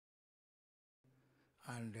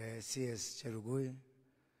and CS Cherugui,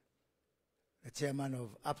 the chairman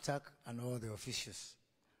of APTAC, and all the officials.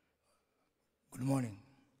 Good morning.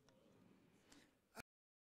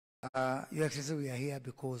 Your Excellency, we are here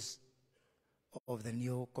because of the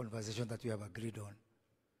new conversation that we have agreed on,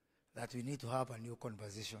 that we need to have a new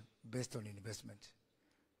conversation based on investment,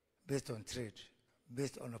 based on trade,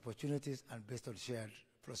 based on opportunities, and based on shared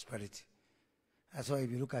prosperity. That's why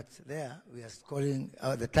if you look at there, we are calling,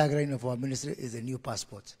 the tagline of our ministry is a new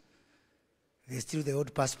passport. There's still the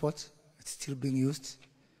old passport, it's still being used,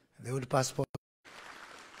 the old passport,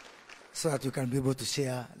 so that we can be able to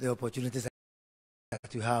share the opportunities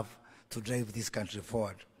that we have to drive this country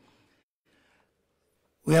forward.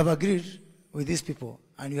 We have agreed with these people,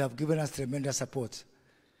 and you have given us tremendous support,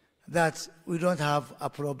 that we don't have a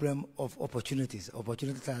problem of opportunities.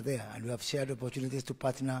 Opportunities are there, and we have shared opportunities to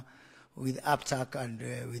partner with APTAC and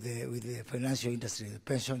with the financial industry, the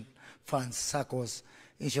pension funds, SACCOs,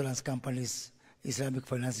 insurance companies, Islamic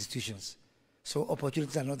finance institutions. So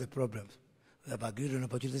opportunities are not the problem. We have agreed on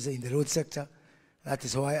opportunities in the road sector. That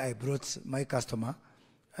is why I brought my customer,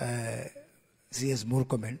 CS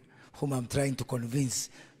Moses, whom I'm trying to convince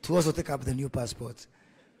to also take up the new passport,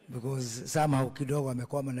 because somehow kidogo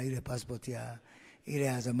amekwama na ile passport ya ile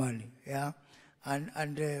ya zamani, yeah.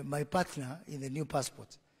 And my partner in the new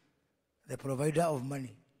passport, the provider of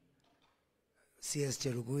money, CS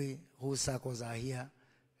Cherugui, whose SACCOs are here,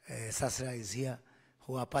 Sasra is here,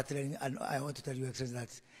 who are partnering, and I want to tell you, Excellency,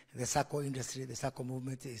 that the SACCO industry, the SACCO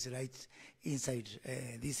movement is right inside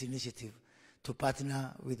this initiative to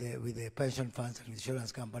partner with the pension funds and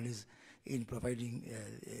insurance companies in providing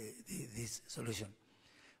this solution.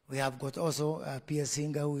 We have got also PS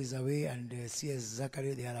Singa, who is away, and CS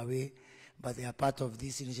Zachary, they are away, but they are part of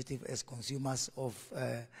this initiative as consumers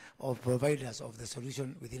of providers of the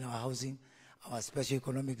solution within our housing, our special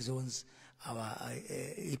economic zones, our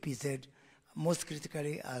EPZ. Most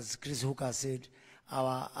critically, as Chris Hooker said,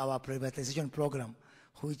 our privatization program,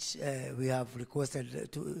 which we have requested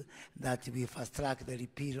that we fast track the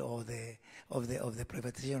repeal of the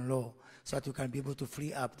privatization law, so that we can be able to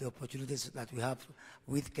free up the opportunities that we have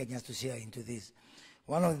with Kenyans to share into this.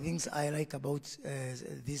 One of the things I like about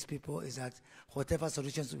these people is that whatever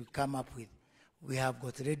solutions we come up with, we have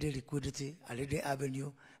got ready liquidity, a ready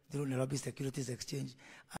avenue through Nairobi Securities Exchange,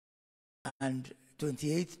 and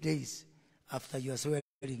 28 days after you are swearing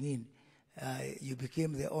in, you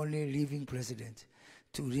became the only living president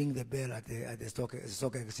to ring the bell at the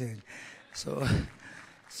stock exchange. So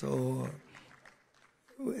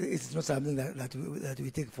it's not something that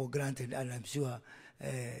we take for granted, and I'm sure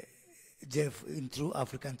Jeff, in true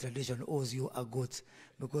African tradition, owes you a goat,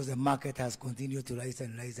 because the market has continued to rise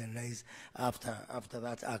and rise and rise after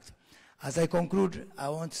that act. As I conclude, I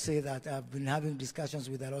want to say that I've been having discussions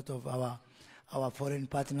with a lot of our foreign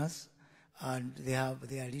partners, and they are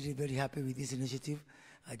really very happy with this initiative.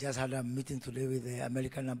 I just had a meeting today with the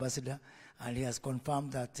American ambassador, and he has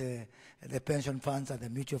confirmed that the pension funds and the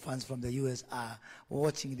mutual funds from the US are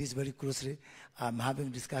watching this very closely. I'm having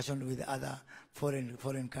discussion with other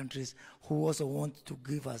foreign countries who also want to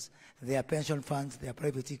give us their pension funds, their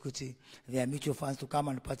private equity, their mutual funds to come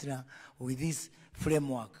and partner with this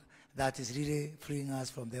framework that is really freeing us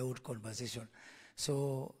from the old conversation.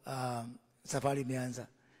 So, safari imeanza,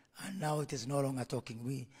 and now it is no longer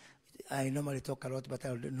talking. I normally talk a lot, but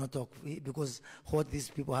I will not talk, because what these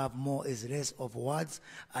people have more is less of words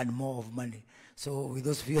and more of money. So with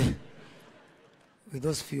those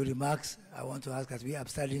few remarks, I want to ask that we are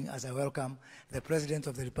standing as I welcome the President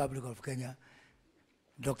of the Republic of Kenya,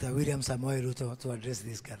 Dr. William Samoei Ruto, to address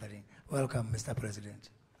this gathering. Welcome, Mr. President.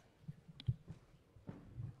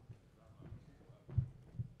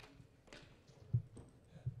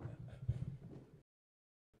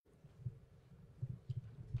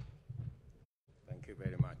 Thank you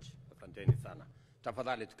very much. Asanteni sana.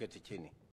 Tafadhali tuketi chini.